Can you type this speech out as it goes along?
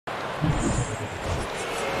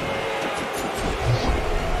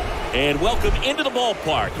And welcome into the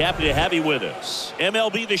ballpark. Happy to have you with us.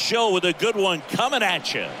 MLB The Show with a good one coming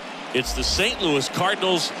at you. It's the St. Louis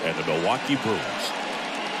Cardinals and the Milwaukee Brewers.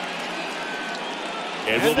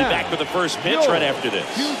 And we'll be back with the first pitch right after this.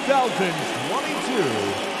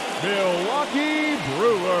 2022 Milwaukee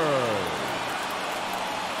Brewers.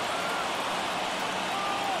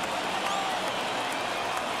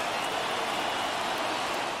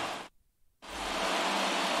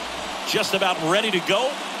 Just about ready to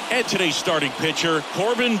go. And today's starting pitcher,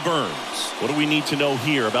 Corbin Burnes. What do we need to know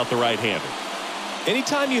here about the right-hander?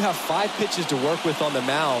 Anytime you have 5 pitches to work with on the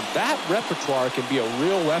mound, that repertoire can be a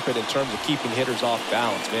real weapon in terms of keeping hitters off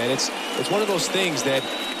balance, man. It's one of those things that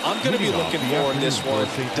I'm going to be looking for in this one.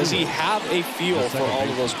 Does he have a feel for all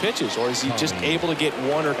of those pitches, or is he just able to get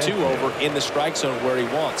 1 or 2 over in the strike zone where he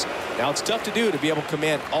wants? Now, it's tough to do to be able to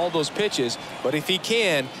command all those pitches, but if he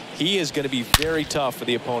can, he is going to be very tough for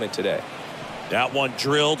the opponent today. That one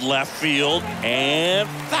drilled left field and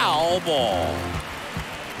foul ball.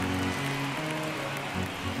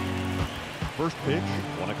 First pitch,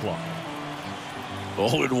 1 o'clock.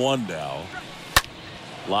 0-1 now.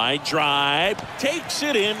 Line drive, takes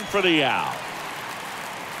it in for the out.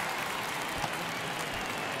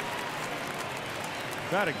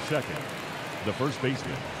 Batting second, the first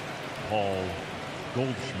baseman, Paul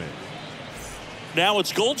Goldschmidt. Now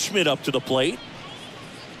it's Goldschmidt up to the plate.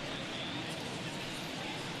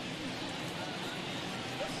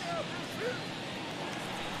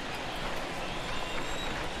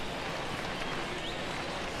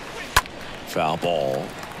 Foul ball.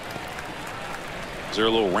 Is there a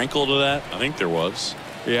little wrinkle to that? I think there was.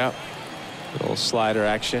 Yeah. A little slider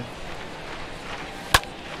action.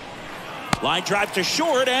 Line drive to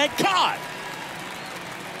short and caught.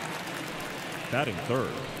 Batting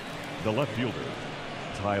third, the left fielder,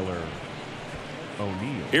 Tyler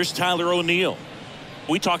O'Neill. Here's Tyler O'Neill.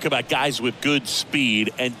 We talk about guys with good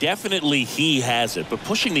speed, and definitely he has it. But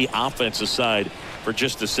pushing the offense aside for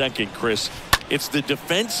just a second, Chris, it's the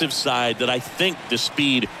defensive side that I think the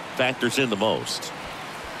speed factors in the most.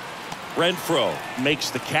 Renfroe makes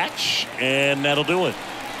the catch, and that'll do it.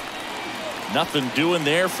 Nothing doing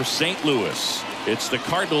there for St. Louis. It's the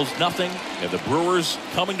Cardinals nothing, and the Brewers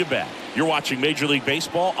coming to bat. You're watching Major League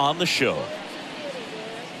Baseball on the show.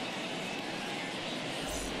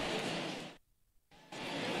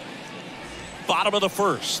 Bottom of the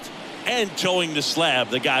first, and towing the slab,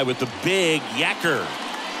 the guy with the big yacker.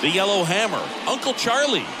 The yellow hammer, Uncle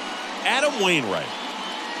Charlie, Adam Wainwright.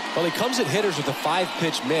 Well, he comes at hitters with a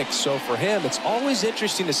 5-pitch mix, so for him, it's always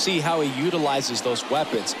interesting to see how he utilizes those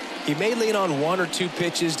weapons. He may lean on 1 or 2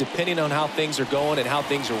 pitches depending on how things are going and how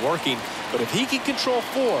things are working, but if he can control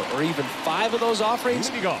 4 or even 5 of those offerings,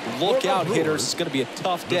 look out, hitters. It's going to be a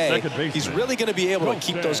tough day. He's really going to be able to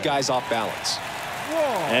keep those guys off balance.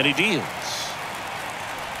 And he deals.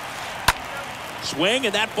 Swing,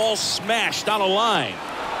 and that ball smashed on a line.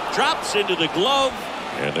 Drops into the glove,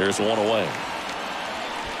 and there's one away.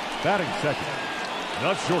 Batting second,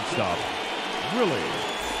 the shortstop,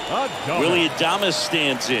 Willie Adames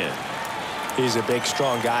stands in. He's a big,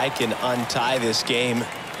 strong guy, can untie this game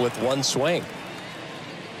with 1 swing.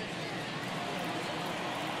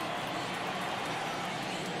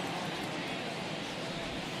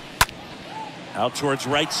 Out towards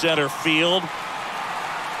right center field.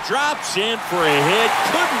 Drops in for a hit.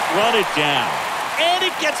 Couldn't run it down. And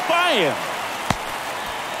it gets by him.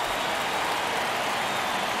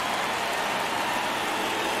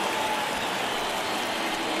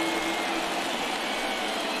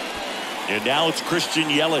 And now it's Christian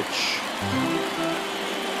Yelich.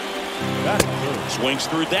 Swings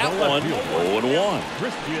through that one. 0-1.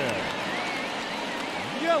 Christian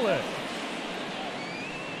Yelich.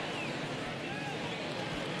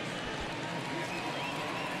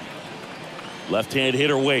 Left-hand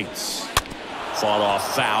hitter waits. Fought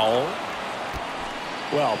off foul.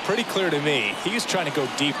 Well, pretty clear to me. He's trying to go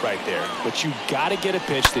deep right there, but you got to get a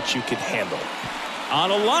pitch that you can handle. On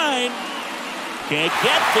a line. Can't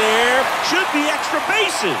get there. Should be extra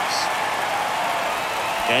bases.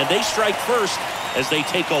 And they strike first as they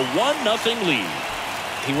take a 1-0 lead.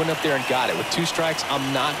 He went up there and got it. With 2 strikes,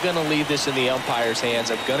 I'm not going to leave this in the umpire's hands.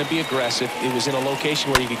 I'm going to be aggressive. It was in a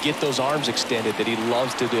location where you could get those arms extended that he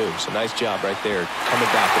loves to do. So nice job right there coming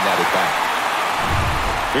back in that at bat.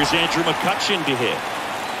 Here's Andrew McCutchen to hit.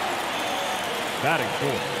 Batting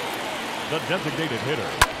fourth, the designated hitter.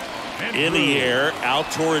 In the air, out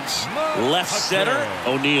towards left center.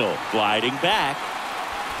 O'Neill gliding back.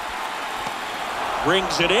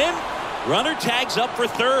 Brings it in. Runner tags up for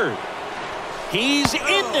third. He's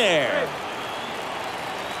in there.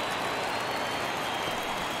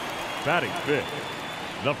 Batting fifth,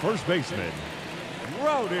 the first baseman,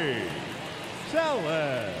 Rowdy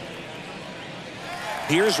Tellez.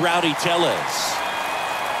 Here's Rowdy Tellez.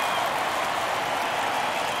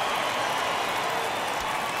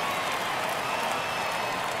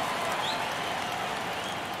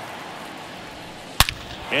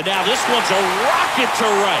 And now this one's a rocket to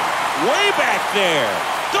right. Way back there.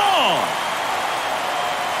 Gone.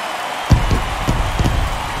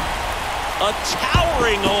 A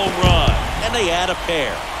towering home run. And they add a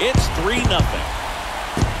pair. It's 3-0.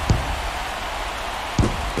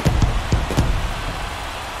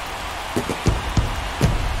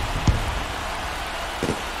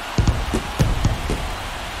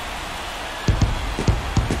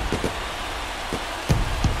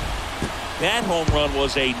 That home run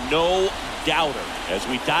was a no-doubter as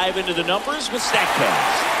we dive into the numbers with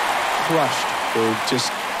StatCast. Crushed. They're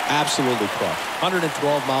just absolutely crushed.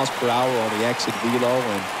 112 miles per hour on the exit velo,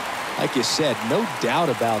 and like you said, no doubt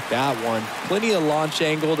about that one. Plenty of launch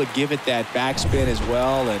angle to give it that backspin as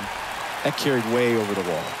well, and that carried way over the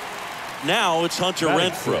wall. Now it's Hunter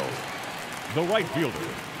Renfroe. The right fielder,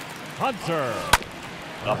 Hunter.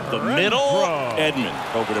 Up the middle,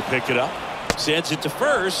 Edman over to pick it up. Sends it to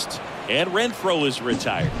first. And Renfroe is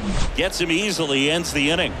retired. Gets him easily, ends the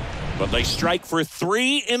inning. But they strike for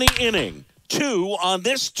 3 in the inning. 2 on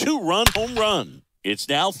this 2-run home run. It's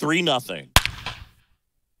now 3-0.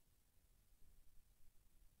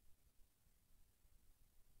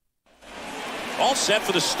 All set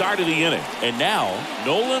for the start of the inning. And now,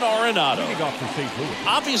 Nolan Arenado.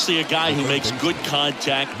 Obviously a guy who makes good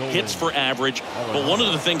contact, hits for average. But one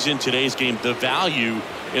of the things in today's game, the value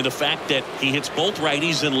in the fact that he hits both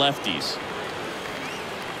righties and lefties.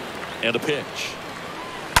 And a pitch.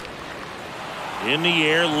 In the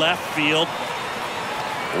air, left field.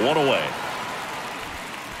 1 away.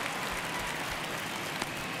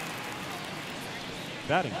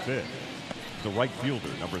 Batting fifth, the right fielder,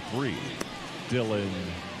 number 3, Dylan.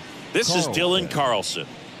 This is Dylan Carlson.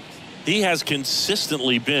 He has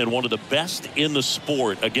consistently been one of the best in the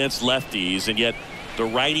sport against lefties, and yet the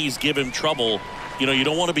righties give him trouble. You know, you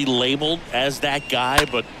don't want to be labeled as that guy,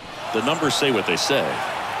 but the numbers say what they say.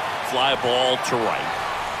 Fly ball to right.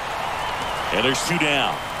 And there's 2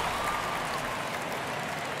 down.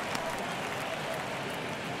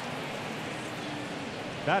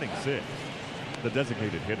 Batting sixth, the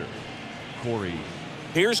designated hitter, Corey.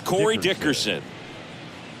 Here's Corey Dickerson.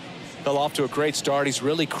 Fell off to a great start. He's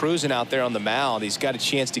really cruising out there on the mound. He's got a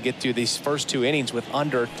chance to get through these first 2 innings with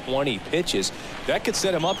under 20 pitches. That could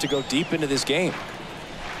set him up to go deep into this game.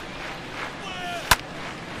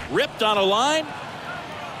 Ripped on a line.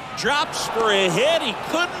 Drops for a hit. He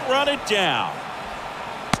couldn't run it down.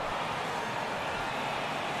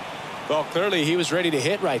 Well, clearly he was ready to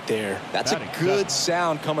hit right there. That's a good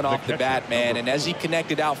sound coming off the bat, man. And as he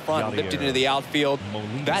connected out front and lifted into the outfield,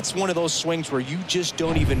 that's one of those swings where you just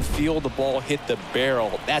don't even feel the ball hit the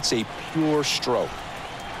barrel. That's a pure stroke.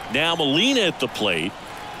 Now Molina at the plate.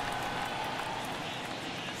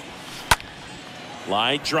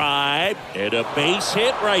 Line drive and a base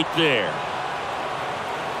hit right there.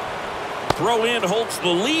 Throw in holds the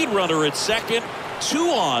lead runner at second. 2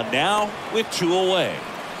 on now with 2 away.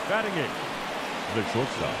 Batting eighth, the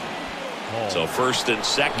shortstop. So first and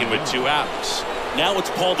second with 2 outs. Now it's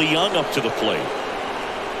Paul DeYoung up to the plate.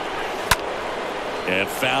 And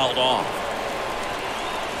fouled off.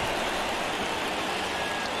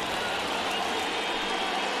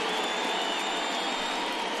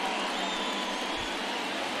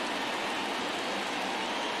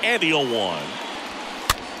 And the 0-1.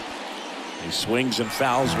 He swings and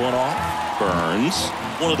fouls one off. Burns,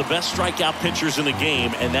 one of the best strikeout pitchers in the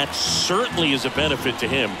game, and that certainly is a benefit to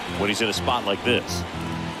him when he's in a spot like this.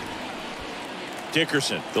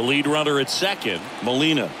 Dickerson, the lead runner at second.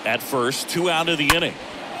 Molina at first. 2 out of the inning.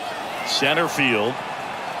 Center field.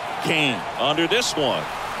 Kane under this one.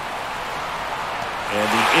 And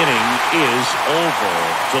the inning is over.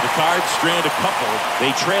 So the Cards strand a couple.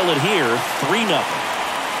 They trail it here 3-0.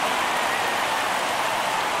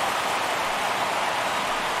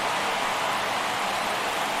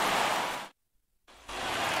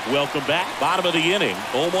 Welcome back. Bottom of the inning.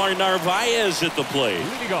 Omar Narvaez at the plate.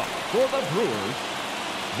 Leading off for the Brewers,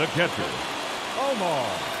 the catcher, Omar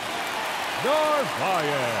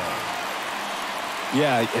Narvaez.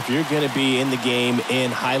 Yeah, if you're going to be in the game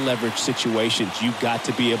in high leverage situations, you've got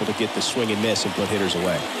to be able to get the swing and miss and put hitters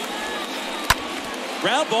away.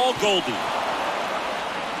 Ground ball, Goldie.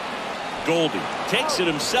 Goldie takes it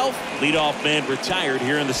himself. Leadoff man retired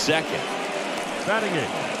here in the second. Batting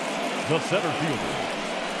eighth, the center fielder,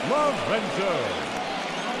 Lorenzo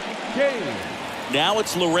Cain. Now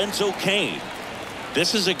it's Lorenzo Cain.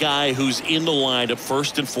 This is a guy who's in the lineup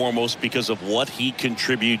first and foremost because of what he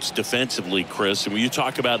contributes defensively, Chris. And when you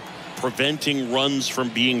talk about preventing runs from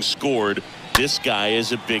being scored, this guy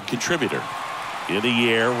is a big contributor. In the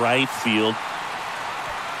air, right field.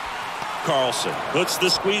 Carlson puts the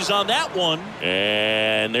squeeze on that one,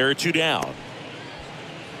 and there are 2 down.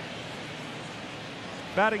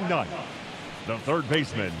 Batting ninth, the third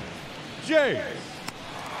baseman, Jace.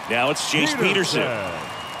 Now it's Jace Peterson.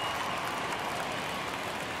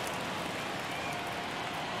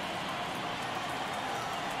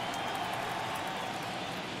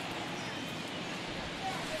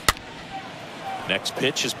 Next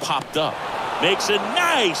pitch is popped up. Makes a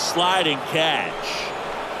nice sliding catch.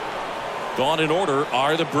 Gone in order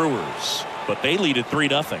are the Brewers, but they lead at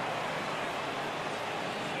 3-0.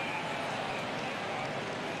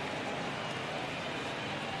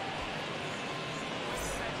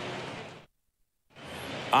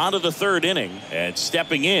 On to the third inning, and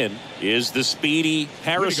stepping in is the speedy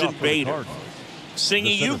Harrison Bader.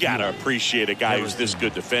 Singy, you gotta appreciate a guy who's this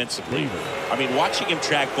good defensively. I mean, watching him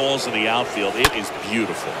track balls in the outfield, it is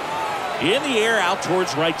beautiful. In the air, out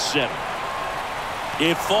towards right center.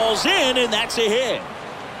 It falls in, and that's a hit.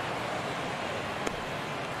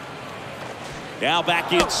 Now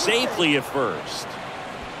back in safely at first.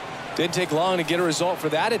 Didn't take long to get a result for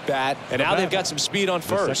that at bat, and now they've got some speed on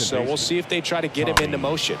first, so we'll see if they try to get him into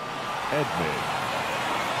motion.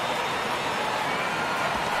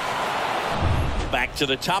 Back to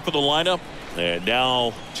the top of the lineup, and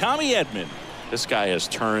now Tommy Edman. This guy has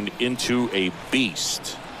turned into a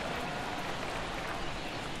beast.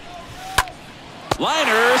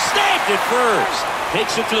 Liner snagged it first.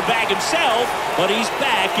 Takes it to the bag himself, but he's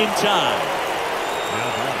back in time. Now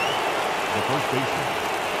the first baseman,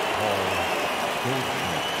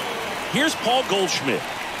 Here's Paul Goldschmidt.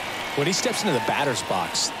 When he steps into the batter's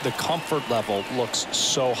box, the comfort level looks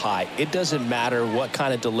so high. It doesn't matter what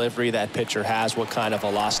kind of delivery that pitcher has, what kind of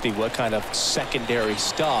velocity, what kind of secondary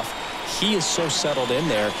stuff. He is so settled in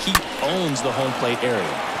there. He owns the home plate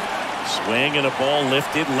area. Swing and a ball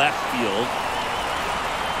lifted left field.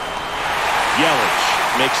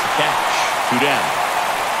 Yelich makes the catch. 2 down.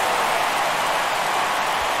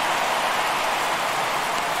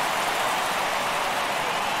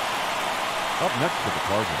 Up next for the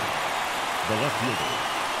Cardinals, the left fielder,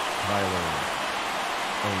 Tyler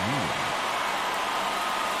O'Neill.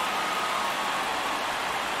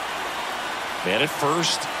 Man at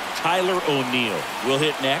first, Tyler O'Neill will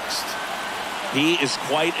hit next. He is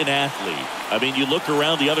quite an athlete. I mean, you look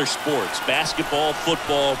around the other sports, basketball,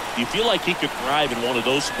 football, you feel like he could thrive in one of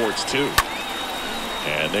those sports too.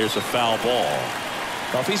 And there's a foul ball.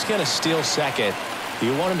 Well, if he's going to steal second,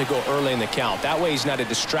 you want him to go early in the count. That way he's not a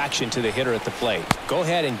distraction to the hitter at the plate. Go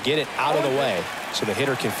ahead and get it out of the way so the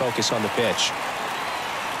hitter can focus on the pitch.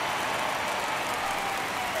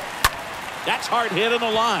 That's hard hit on the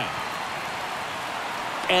line.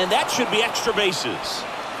 And that should be extra bases.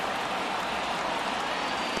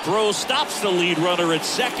 Throw stops the lead runner at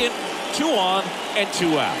second. 2 on and 2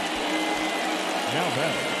 out. Now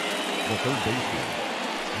back, the third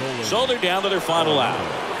baseman. So they're down to their final out.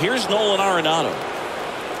 Here's Nolan Arenado.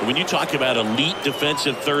 When you talk about elite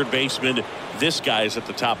defensive third baseman, this guy is at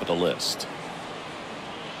the top of the list.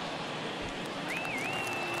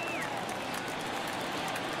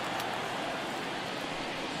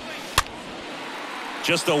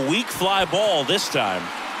 Just a weak fly ball this time.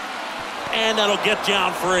 And that'll get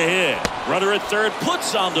down for a hit. Runner at third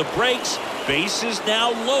puts on the brakes. Base is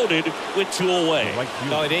now loaded with 2 away.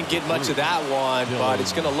 No, they didn't get much of that one, but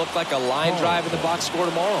it's going to look like a line drive in the box score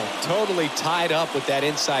tomorrow. Totally tied up with that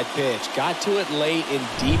inside pitch. Got to it late and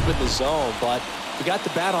deep in the zone, but we got the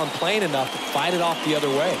bat on plane enough to fight it off the other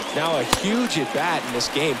way. Now a huge at bat in this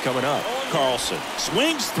game coming up. Carlson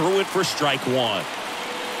swings through it for strike 1.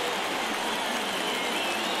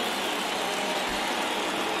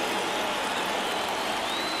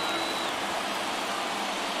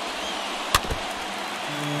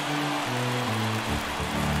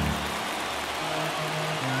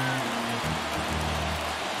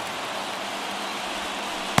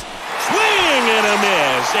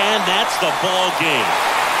 And that's the ball game.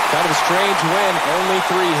 Kind of a strange win, only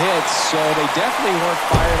 3 hits, so they definitely weren't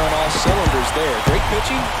firing on all cylinders there. Great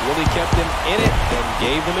pitching, really kept them in it and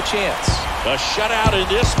gave them a chance. A shutout in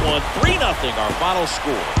this one, 3-0 our final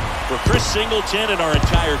score. For Chris Singleton and our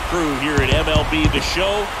entire crew here at MLB The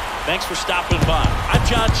Show, thanks for stopping by. I'm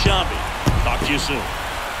John Shambi. Talk to you soon.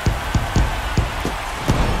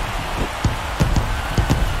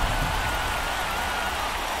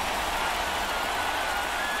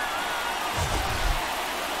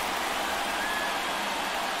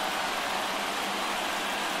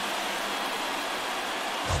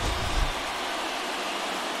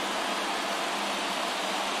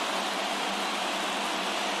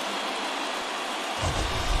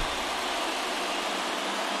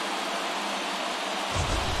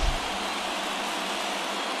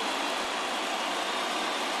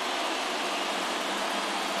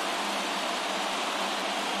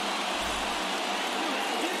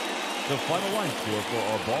 The final line score for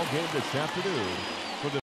our ball game this afternoon: